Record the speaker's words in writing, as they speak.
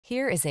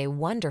Here is a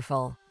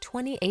wonderful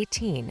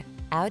 2018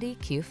 Audi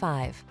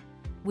Q5.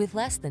 With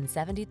less than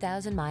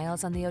 70,000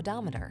 miles on the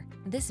odometer,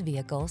 this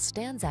vehicle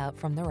stands out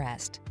from the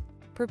rest.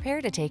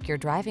 Prepare to take your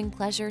driving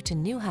pleasure to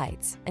new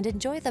heights and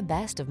enjoy the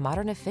best of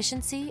modern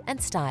efficiency and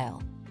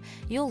style.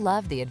 You'll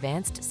love the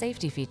advanced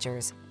safety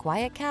features,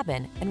 quiet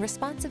cabin, and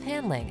responsive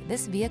handling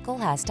this vehicle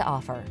has to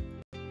offer.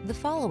 The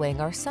following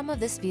are some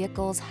of this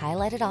vehicle's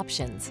highlighted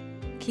options: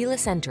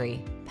 keyless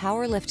entry,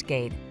 power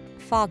liftgate,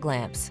 fog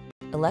lamps,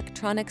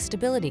 electronic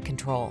stability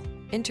control,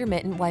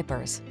 intermittent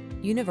wipers,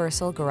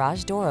 universal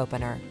garage door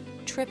opener,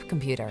 trip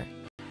computer,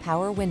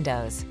 power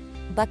windows,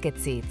 bucket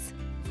seats,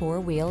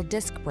 four-wheel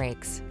disc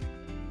brakes,